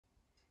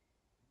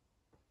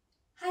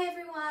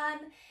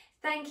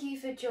Thank you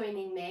for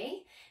joining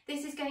me.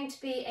 This is going to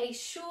be a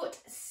short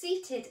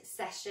seated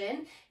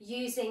session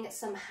using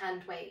some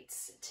hand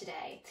weights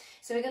today.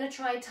 So we're going to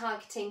try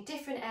targeting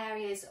different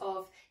areas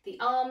of the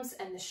arms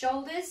and the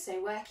shoulders,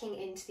 so working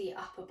into the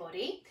upper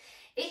body.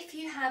 If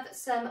you have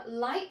some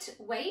light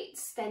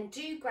weights, then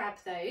do grab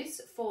those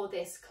for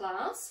this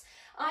class.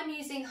 I'm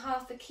using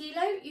 ½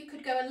 kilo. You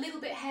could go a little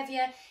bit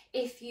heavier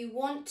if you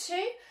want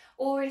to,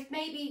 or if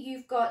maybe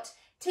you've got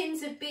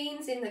tins of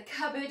beans in the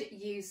cupboard,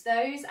 use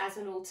those as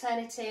an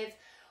alternative.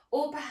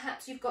 Or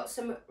perhaps you've got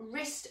some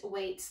wrist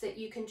weights that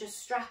you can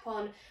just strap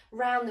on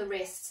round the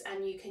wrists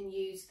and you can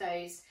use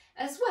those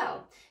as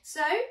well.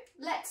 So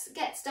let's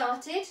get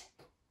started.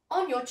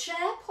 On your chair,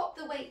 pop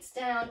the weights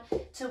down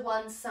to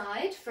one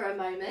side for a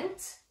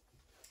moment,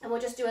 and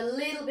we'll just do a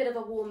little bit of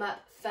a warm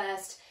up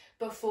first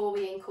before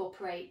we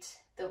incorporate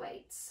the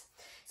weights.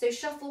 So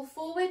shuffle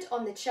forward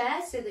on the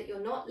chair so that you're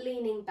not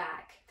leaning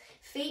back.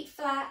 Feet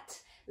flat,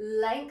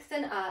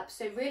 lengthen up.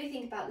 So really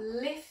think about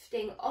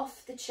lifting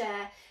off the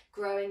chair,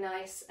 growing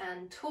nice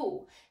and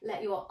tall.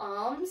 Let your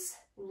arms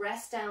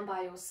rest down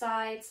by your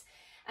sides,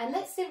 and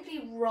let's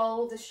simply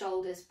roll the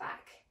shoulders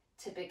back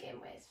to begin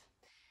with.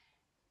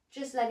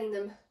 Just letting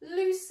them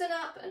loosen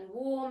up and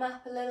warm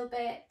up a little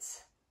bit.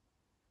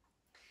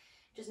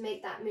 Just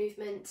make that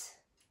movement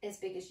as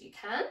big as you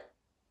can.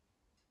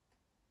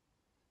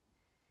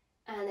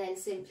 And then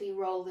simply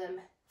roll them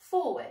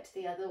forward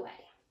the other way.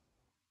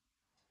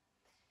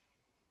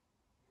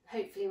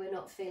 Hopefully we're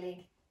not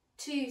feeling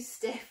too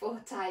stiff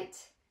or tight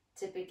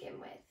to begin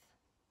with.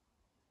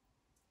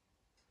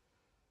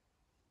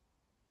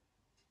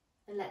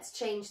 And let's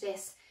change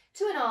this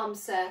to an arm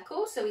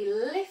circle. So we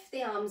lift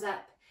the arms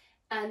up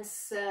and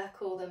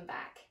circle them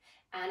back.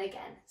 And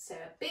again, so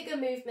a bigger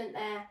movement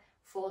there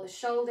for the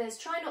shoulders.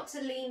 Try not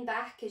to lean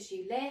back as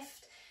you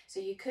lift.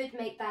 So you could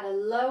make that a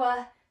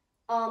lower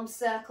arm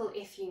circle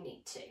if you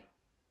need to.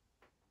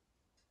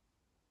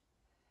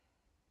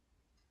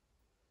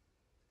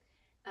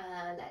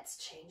 And let's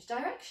change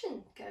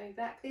direction, going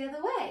back the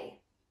other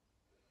way.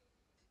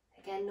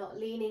 Again, not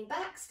leaning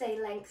back, stay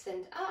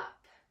lengthened up.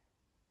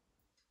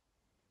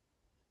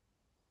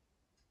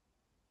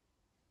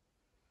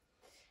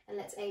 And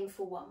let's aim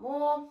for one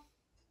more.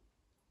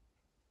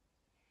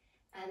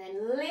 And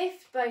then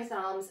lift both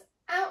arms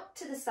out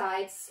to the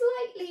side,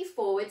 slightly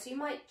forward, so you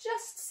might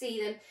just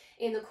see them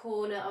in the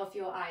corner of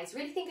your eyes.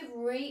 Really think of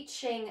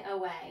reaching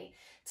away.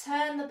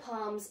 Turn the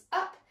palms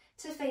up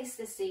to face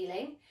the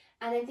ceiling,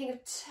 and then think of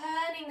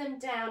turning them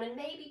down and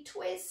maybe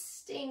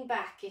twisting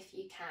back if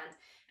you can.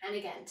 And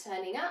again,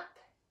 turning up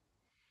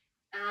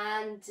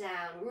and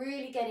down,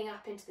 really getting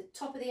up into the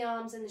top of the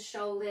arms and the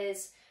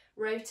shoulders.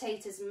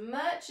 Rotate as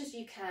much as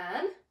you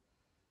can.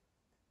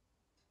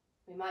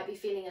 We might be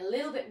feeling a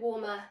little bit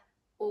warmer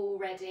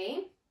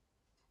already.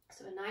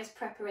 So a nice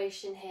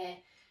preparation here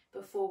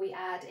before we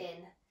add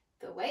in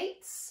the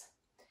weights.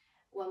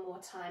 One more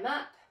time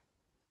up,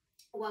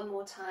 one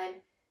more time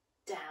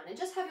down. And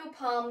just have your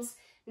palms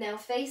now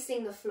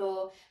facing the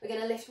floor. We're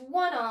going to lift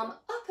one arm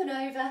up and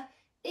over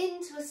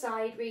into a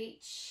side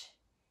reach,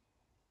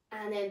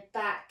 and then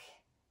back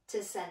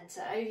to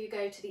center. Over you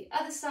go to the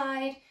other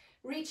side,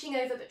 reaching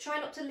over, but try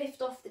not to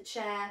lift off the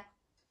chair,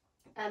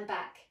 and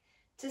back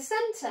to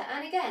center.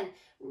 And again,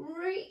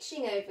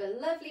 reaching over.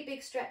 Lovely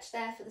big stretch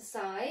there for the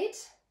side.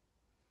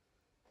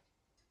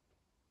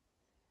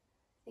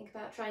 Think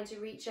about trying to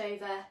reach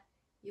over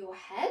your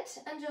head,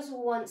 and just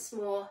once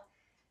more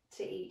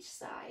to each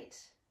side.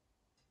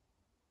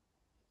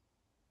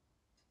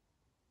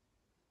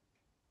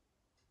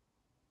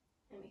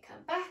 And we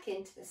come back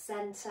into the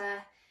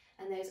center,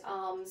 and those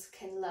arms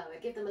can lower.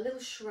 Give them a little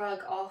shrug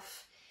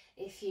off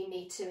if you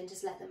need to, and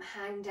just let them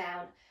hang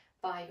down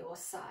by your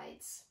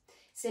sides.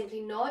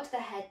 Simply nod the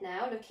head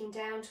now, looking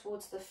down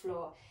towards the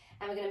floor.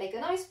 And we're going to make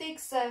a nice big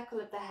circle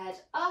of the head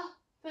up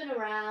and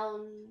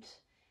around,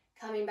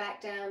 coming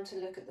back down to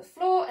look at the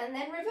floor, and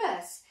then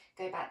reverse.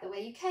 Go back the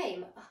way you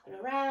came, up and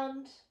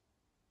around,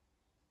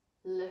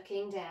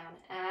 looking down.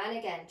 And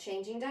again,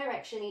 changing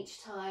direction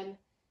each time.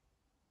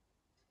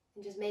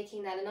 And just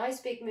making that a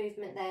nice big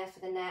movement there for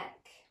the neck.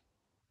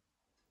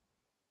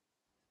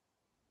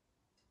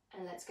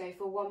 And let's go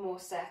for one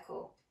more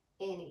circle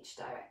in each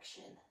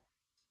direction.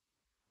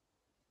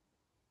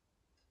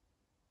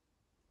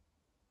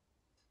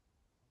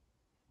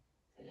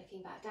 So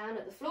looking back down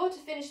at the floor to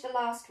finish the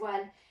last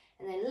one,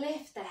 and then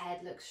lift the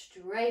head, look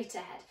straight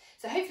ahead.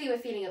 So hopefully we're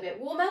feeling a bit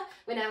warmer.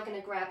 We're now going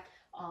to grab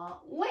our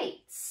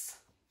weights.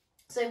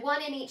 So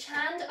one in each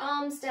hand,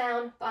 arms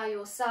down by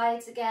your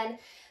sides again.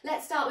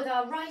 Let's start with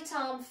our right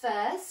arm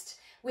first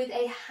with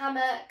a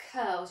hammer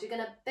curl. So you're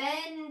going to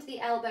bend the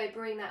elbow,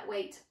 bring that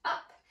weight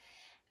up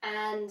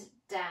and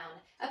down.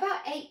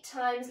 About 8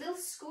 times, little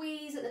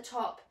squeeze at the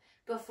top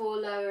before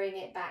lowering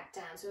it back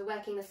down. So we're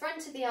working the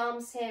front of the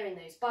arms here in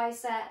those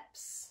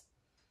biceps.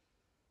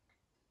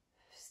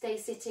 Stay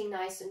sitting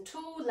nice and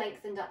tall,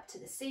 lengthened up to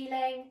the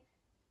ceiling.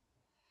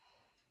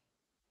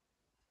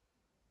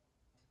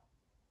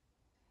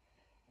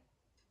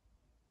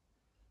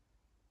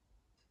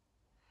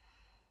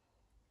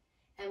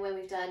 And then when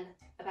we've done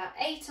about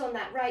 8 on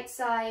that right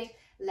side,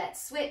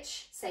 let's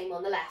switch, same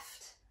on the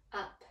left.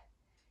 Up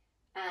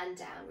and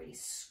down, really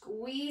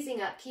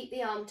squeezing up. Keep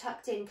the arm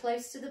tucked in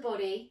close to the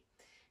body,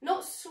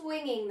 not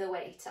swinging the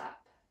weight up.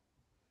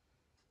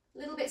 A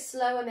little bit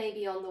slower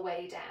maybe on the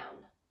way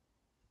down.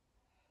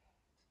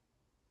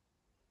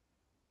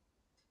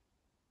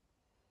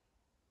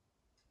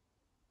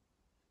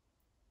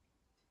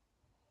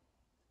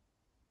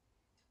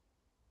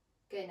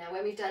 Good, now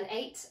when we've done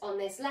 8 on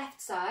this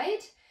left side,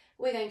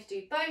 we're going to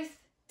do both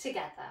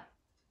together.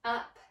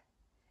 Up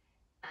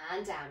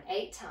and down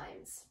 8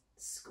 times.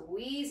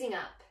 Squeezing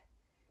up,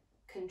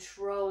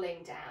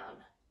 controlling down.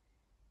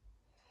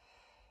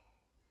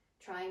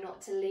 Trying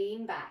not to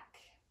lean back.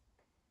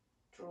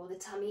 Draw the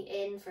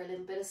tummy in for a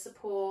little bit of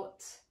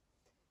support.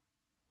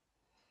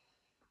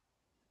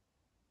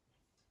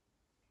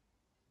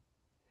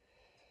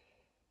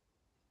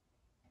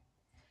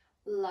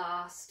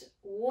 Last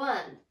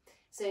one.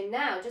 So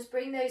now just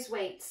bring those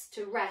weights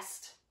to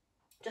rest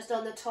just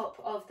on the top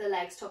of the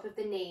legs, top of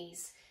the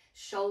knees.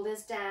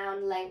 Shoulders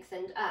down,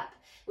 lengthened up.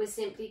 We're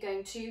simply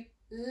going to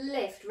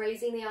lift,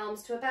 raising the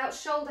arms to about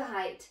shoulder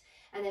height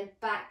and then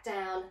back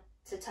down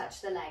to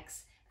touch the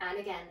legs. And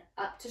again,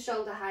 up to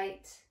shoulder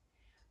height,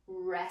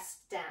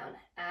 rest down.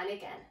 And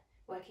again,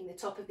 working the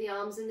top of the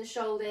arms and the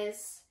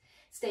shoulders.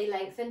 Stay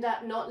lengthened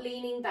up, not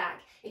leaning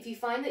back. If you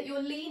find that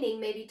you're leaning,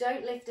 maybe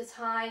don't lift as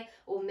high,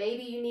 or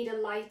maybe you need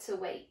a lighter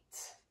weight.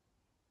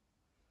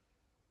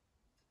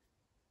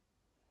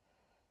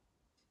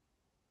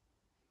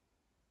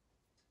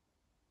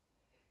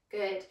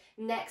 Good.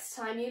 Next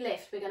time you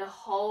lift, we're going to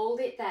hold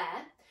it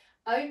there,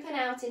 open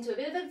out into a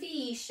bit of a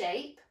V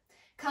shape,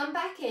 come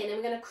back in, and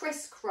we're going to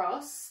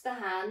crisscross the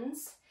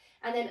hands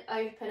and then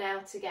open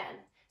out again.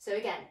 So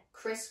again,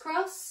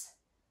 crisscross,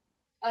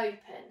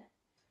 open,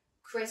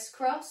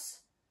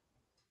 crisscross,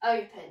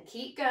 open.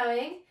 Keep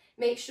going.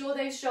 Make sure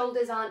those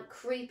shoulders aren't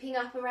creeping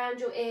up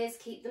around your ears.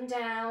 Keep them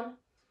down.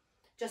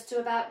 Just to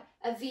about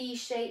a V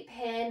shape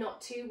here,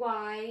 not too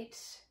wide.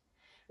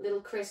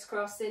 Little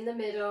crisscross in the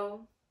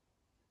middle.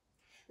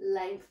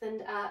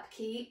 Lengthened up,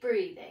 keep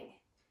breathing.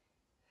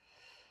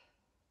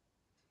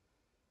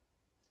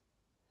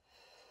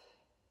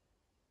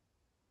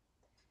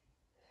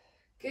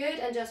 Good,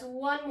 and just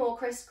one more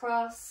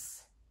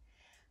crisscross.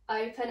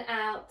 Open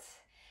out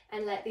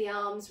and let the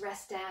arms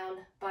rest down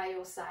by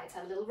your sides.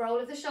 Have a little roll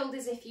of the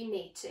shoulders if you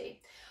need to.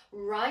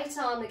 Right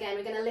arm again,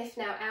 we're going to lift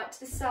now out to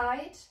the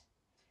side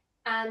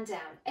and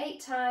down. 8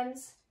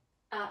 times,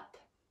 up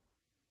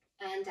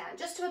and down.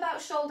 Just to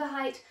about shoulder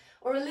height,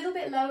 or a little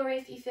bit lower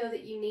if you feel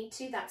that you need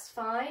to, that's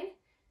fine.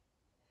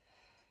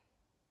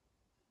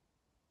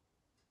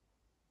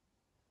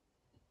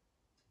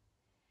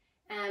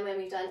 And when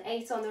we've done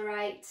 8 on the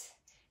right,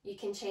 you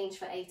can change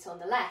for 8 on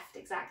the left,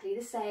 exactly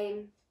the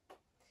same.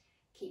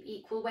 Keep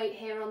equal weight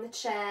here on the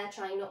chair,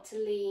 trying not to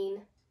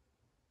lean.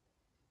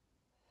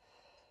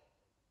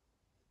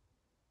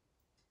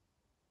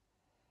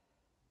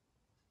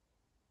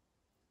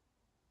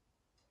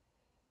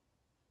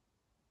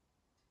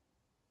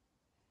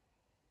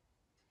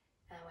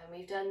 And when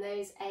we've done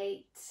those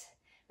 8,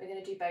 we're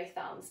going to do both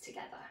arms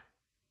together.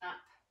 Up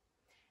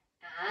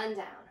and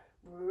down,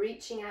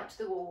 reaching out to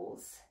the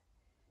walls.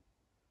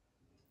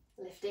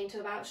 Lifting to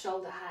about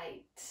shoulder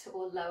height,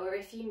 or lower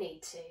if you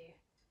need to.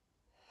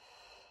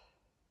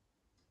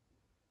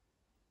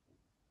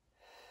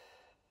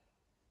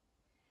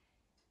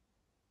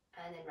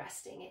 And then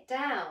resting it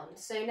down.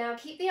 So now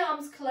keep the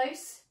arms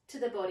close to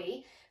the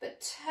body,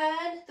 but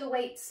turn the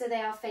weights so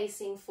they are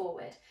facing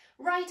forward.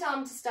 Right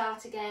arm to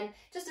start again,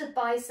 just a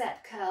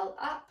bicep curl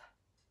up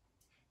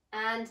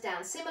and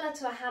down, similar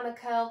to a hammer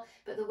curl,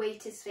 but the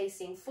weight is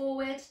facing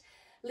forward.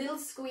 Little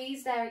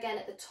squeeze there again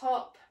at the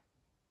top.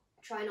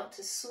 Try not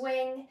to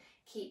swing,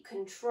 keep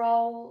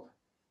control.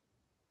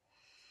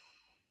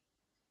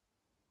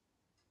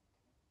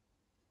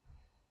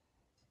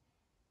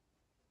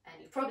 And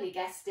you've probably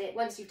guessed it,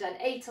 once you've done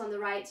 8 on the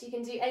right, you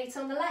can do 8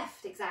 on the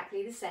left,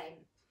 exactly the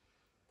same.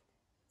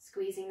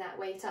 Squeezing that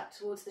weight up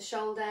towards the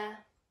shoulder,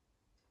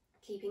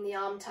 keeping the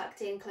arm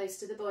tucked in close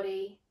to the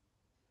body.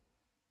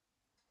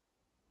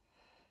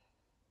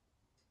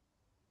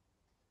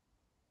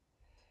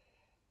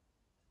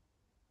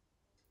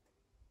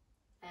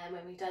 And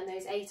when we've done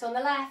those 8 on the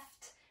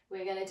left,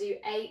 we're going to do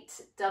 8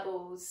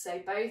 doubles. So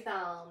both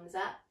arms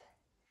up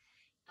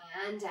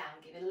and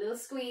down. Give it a little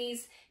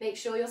squeeze. Make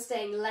sure you're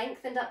staying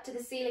lengthened up to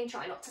the ceiling.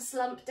 Try not to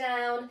slump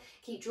down.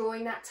 Keep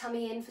drawing that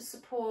tummy in for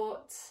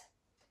support.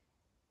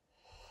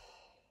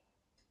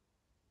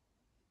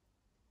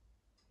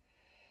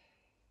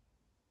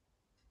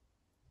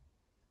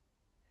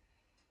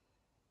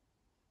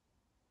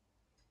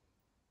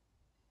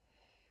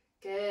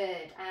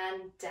 Good,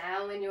 and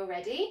down when you're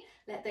ready.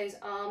 Let those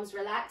arms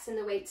relax and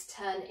the weights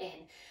turn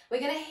in.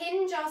 We're going to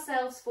hinge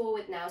ourselves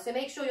forward now, so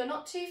make sure you're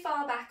not too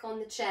far back on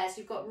the chair, so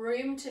you've got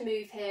room to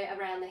move here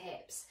around the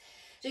hips.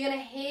 So you're going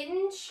to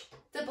hinge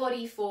the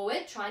body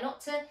forward. Try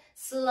not to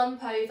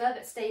slump over,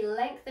 but stay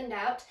lengthened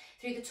out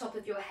through the top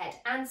of your head,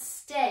 and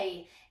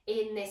stay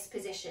in this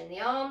position.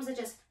 The arms are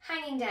just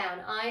hanging down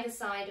either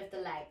side of the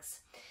legs.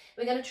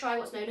 We're going to try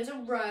what's known as a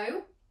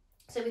row.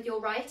 So with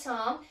your right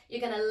arm,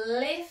 you're going to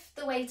lift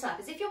the weight up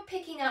as if you're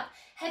picking up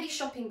heavy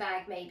shopping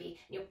bag maybe.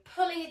 And you're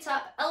pulling it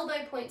up,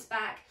 elbow points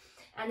back,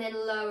 and then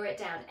lower it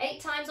down. 8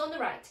 times on the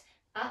right.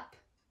 Up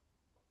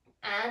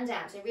and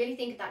down. So really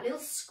think of that little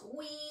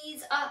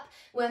squeeze up,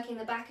 working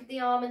the back of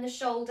the arm and the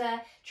shoulder.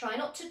 Try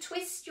not to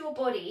twist your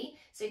body.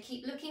 So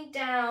keep looking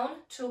down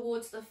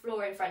towards the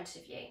floor in front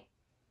of you.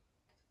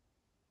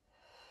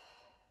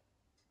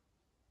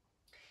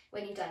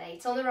 When you've done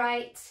 8 on the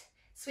right,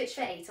 switch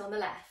for 8 on the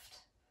left.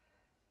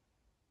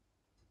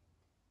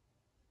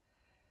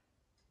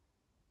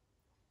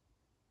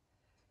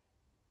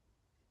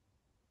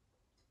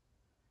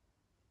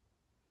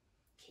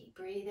 Keep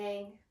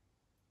breathing.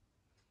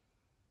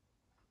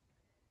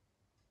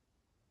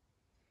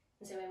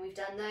 And so when we've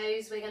done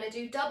those, we're going to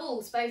do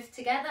doubles, both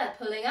together,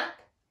 pulling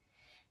up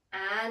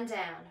and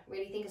down.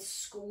 Really think of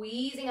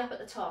squeezing up at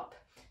the top.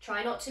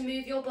 Try not to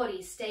move your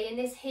body. Stay in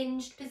this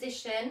hinged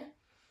position,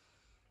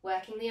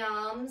 working the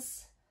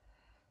arms.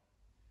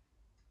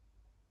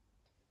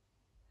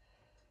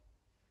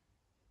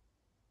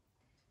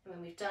 And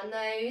when we've done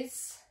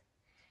those,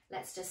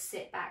 let's just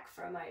sit back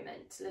for a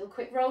moment. A little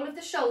quick roll of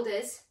the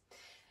shoulders.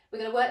 We're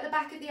going to work the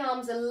back of the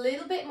arms a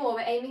little bit more.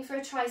 We're aiming for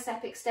a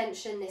tricep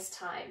extension this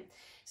time.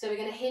 So we're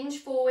going to hinge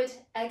forward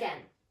again.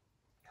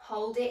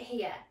 Hold it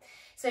here.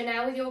 So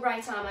now with your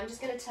right arm, I'm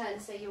just going to turn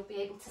so you'll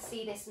be able to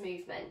see this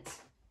movement.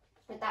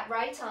 With that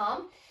right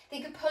arm,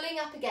 think of pulling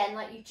up again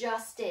like you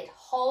just did.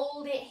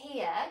 Hold it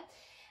here.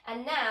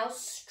 And now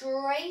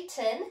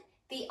straighten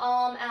the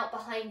arm out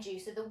behind you.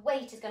 So the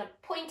weight is going to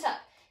point up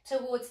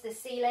towards the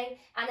ceiling,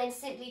 and then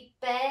simply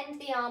bend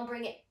the arm,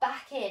 bring it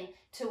back in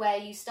to where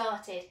you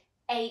started.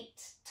 8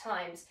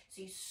 times.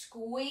 So you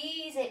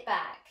squeeze it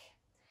back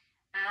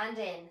and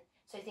in.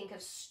 So think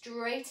of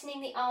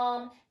straightening the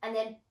arm and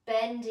then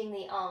bending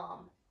the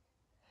arm.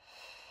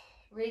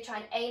 Really try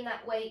and aim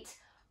that weight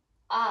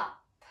up.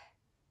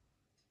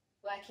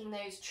 Working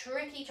those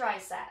tricky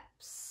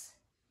triceps.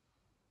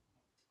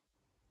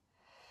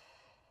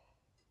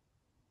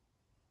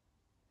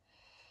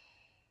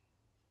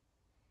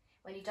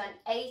 When you've done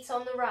 8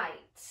 on the right,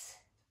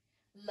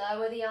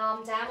 lower the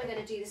arm down. We're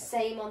going to do the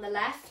same on the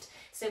left.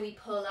 So we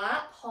pull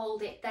up,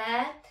 hold it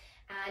there,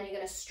 and you're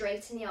going to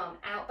straighten the arm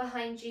out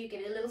behind you,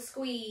 give it a little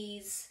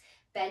squeeze,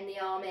 bend the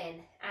arm in,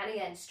 and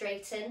again,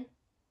 straighten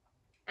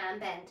and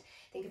bend.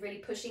 Think of really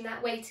pushing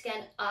that weight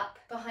again up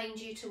behind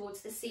you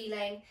towards the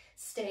ceiling.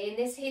 Stay in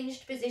this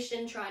hinged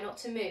position, try not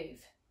to move.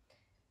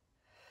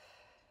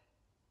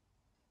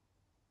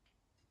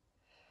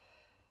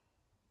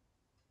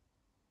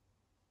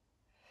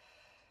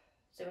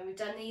 So when we've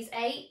done these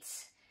 8,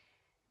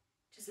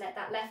 just let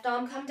that left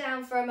arm come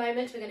down for a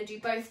moment. We're going to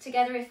do both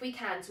together if we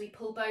can. So we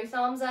pull both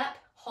arms up,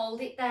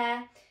 hold it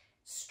there,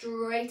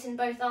 straighten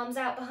both arms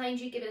out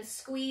behind you, give it a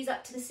squeeze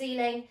up to the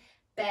ceiling,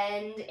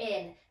 bend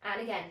in,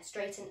 and again,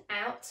 straighten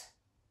out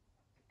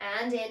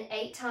and in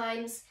 8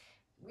 times,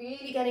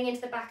 really getting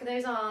into the back of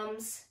those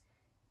arms.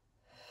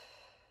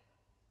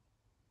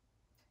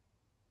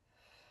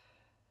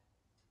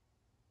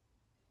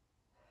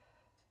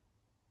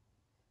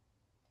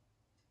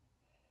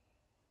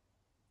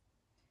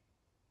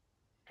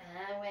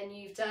 And when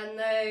you've done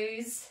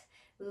those,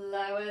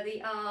 lower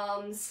the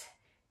arms,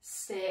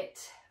 sit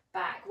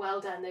back.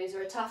 Well done. Those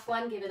are a tough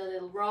one. Give it a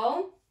little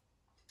roll.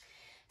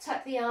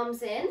 Tuck the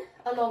arms in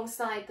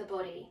alongside the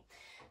body.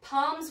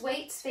 Palms,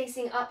 weights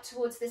facing up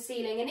towards the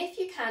ceiling. And if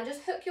you can,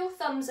 just hook your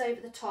thumbs over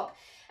the top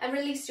and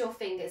release your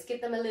fingers. Give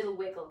them a little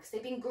wiggle because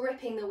they've been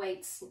gripping the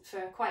weights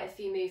for quite a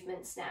few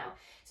movements now.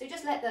 So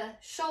just let the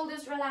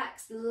shoulders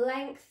relax,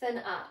 lengthen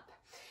up.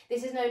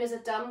 This is known as a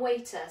dumb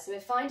waiter. So we're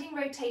finding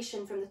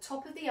rotation from the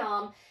top of the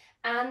arm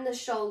and the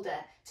shoulder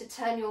to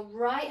turn your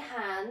right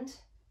hand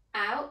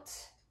out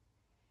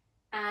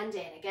and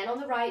in. Again on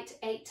the right,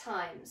 8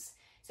 times.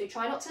 So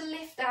try not to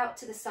lift out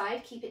to the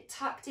side, keep it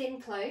tucked in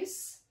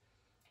close.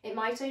 It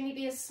might only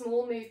be a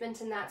small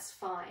movement and that's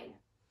fine.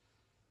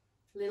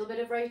 A little bit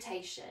of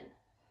rotation.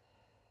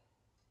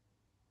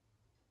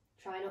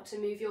 Try not to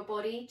move your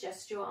body,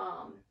 just your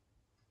arm.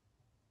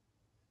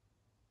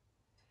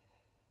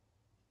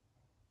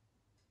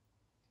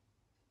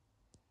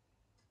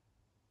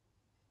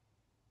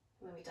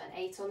 When we've done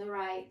 8 on the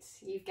right,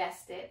 you've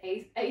guessed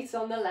it, 8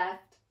 on the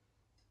left.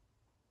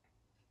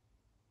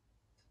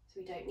 So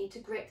we don't need to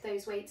grip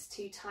those weights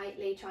too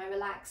tightly. Try and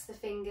relax the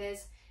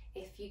fingers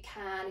if you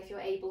can, if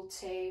you're able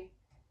to.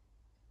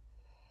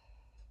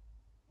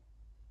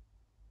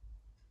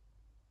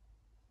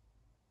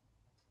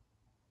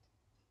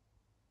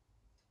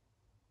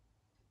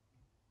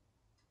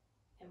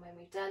 And when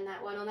we've done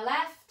that one on the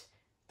left,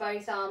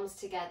 both arms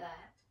together.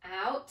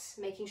 Out,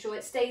 making sure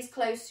it stays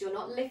close so you're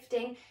not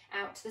lifting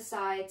out to the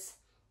sides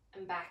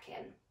and back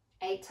in.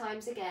 8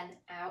 times again,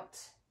 out,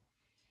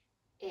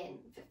 in.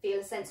 Feel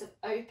a sense of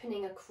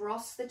opening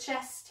across the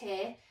chest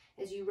here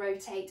as you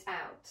rotate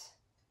out.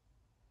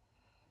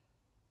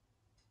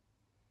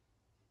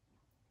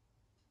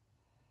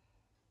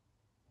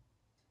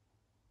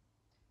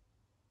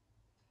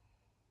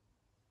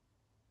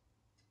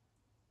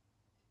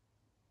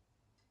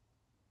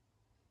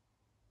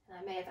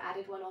 I may have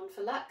added one on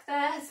for luck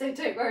there, so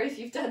don't worry if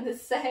you've done the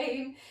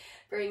same.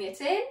 Bring it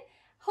in,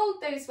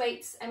 hold those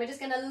weights, and we're just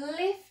going to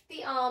lift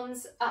the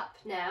arms up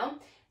now.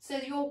 So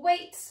your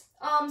weights,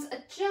 arms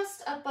are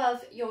just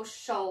above your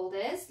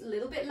shoulders, a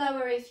little bit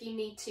lower if you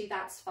need to,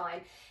 that's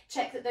fine.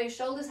 Check that those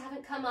shoulders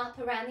haven't come up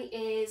around the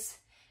ears,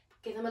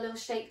 give them a little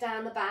shake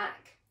down the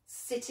back.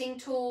 Sitting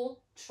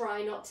tall,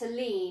 try not to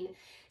lean.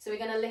 So we're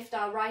going to lift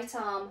our right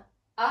arm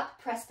up,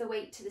 press the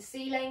weight to the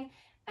ceiling,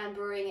 and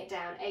bring it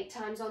down 8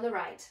 times on the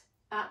right.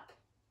 Up,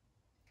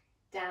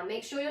 down.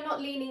 Make sure you're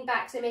not leaning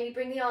back, so maybe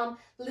bring the arm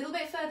a little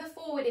bit further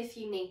forward if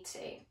you need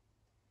to.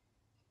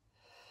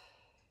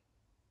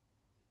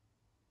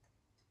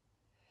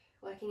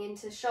 Working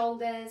into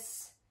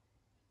shoulders.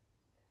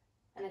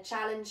 And a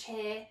challenge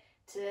here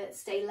to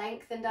stay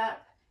lengthened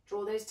up.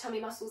 Draw those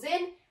tummy muscles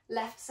in.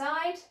 Left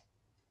side,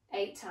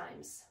 8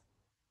 times.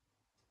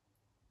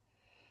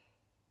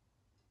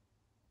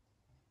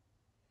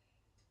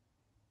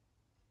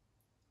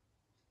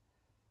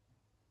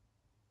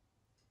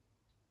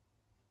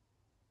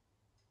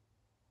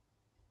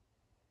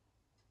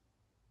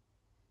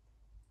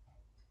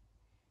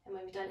 And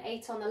when we've done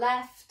 8 on the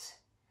left,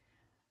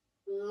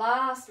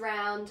 last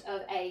round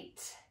of 8,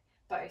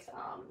 both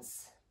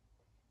arms.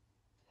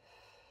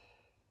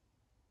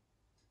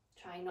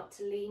 Trying not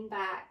to lean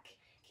back.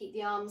 Keep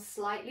the arms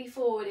slightly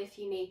forward if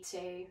you need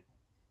to.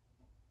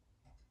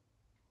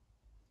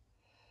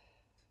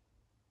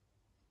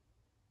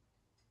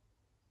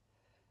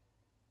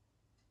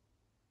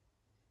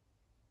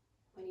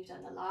 When you've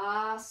done the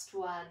last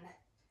one,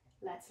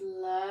 let's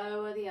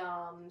lower the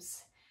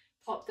arms.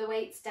 Pop the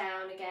weights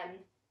down again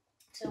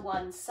to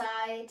one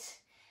side.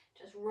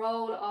 Just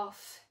roll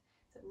off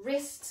the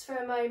wrists for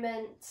a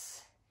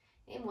moment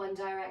in one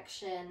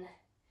direction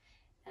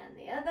and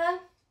the other.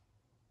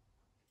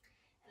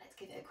 Let's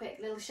give it a quick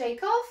little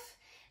shake off.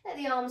 Let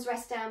the arms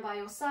rest down by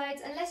your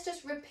sides, and let's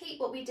just repeat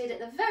what we did at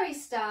the very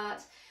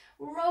start,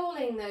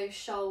 rolling those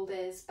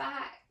shoulders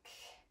back.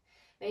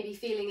 Maybe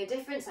feeling a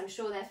difference. I'm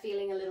sure they're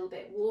feeling a little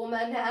bit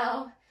warmer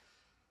now.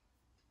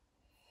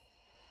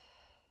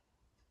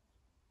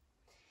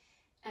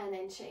 And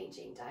then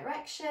changing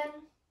direction,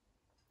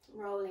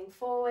 rolling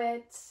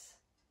forwards.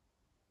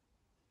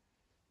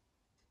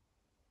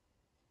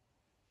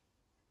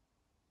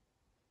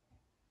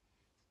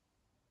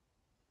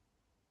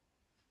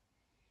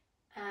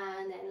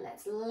 And then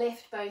let's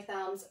lift both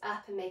arms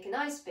up and make a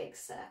nice big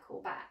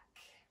circle back.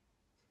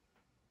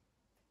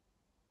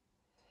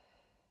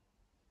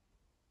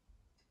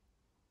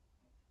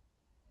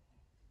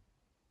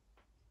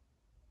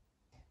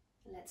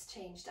 Let's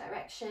change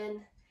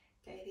direction,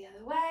 go the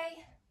other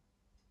way.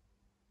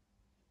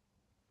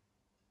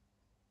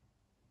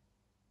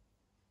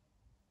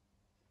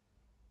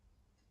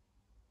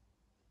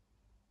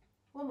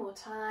 One more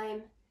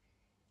time,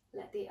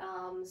 let the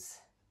arms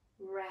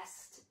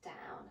rest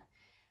down.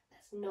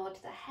 Let's nod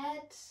the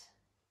head,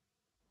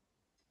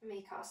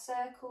 make our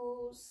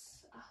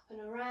circles up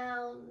and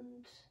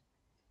around,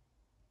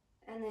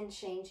 and then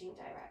changing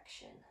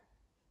direction,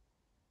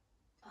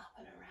 up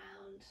and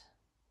around.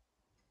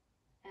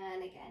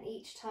 And again,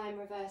 each time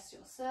reverse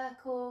your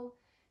circle,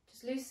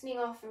 just loosening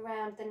off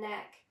around the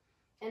neck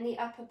and the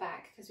upper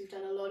back because we've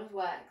done a lot of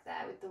work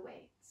there with the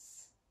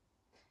weights.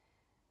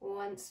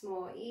 Once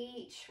more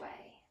each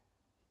way.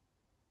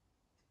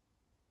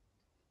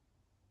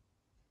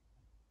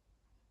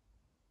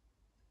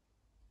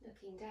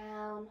 Looking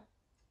down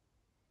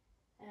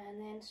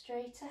and then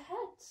straight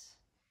ahead.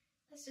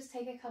 Let's just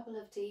take a couple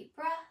of deep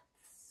breaths.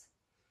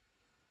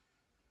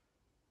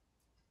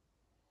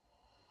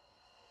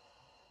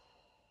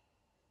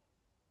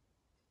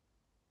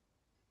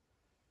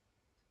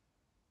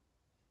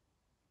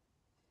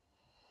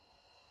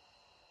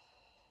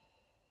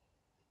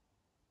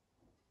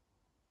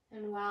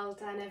 And well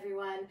done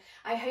everyone.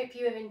 I hope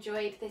you have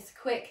enjoyed this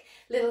quick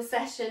little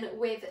session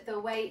with the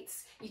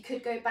weights. You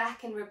could go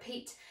back and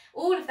repeat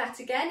all of that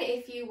again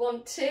if you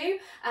want to,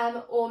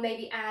 or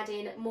maybe add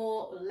in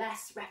more or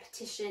less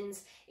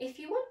repetitions if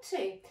you want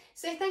to.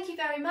 So thank you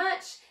very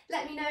much.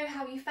 Let me know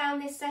how you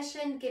found this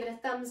session. Give it a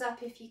thumbs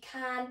up if you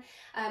can,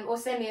 or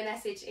send me a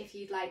message if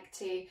you'd like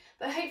to.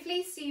 But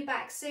hopefully see you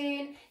back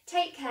soon.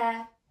 Take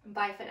care and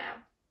bye for now.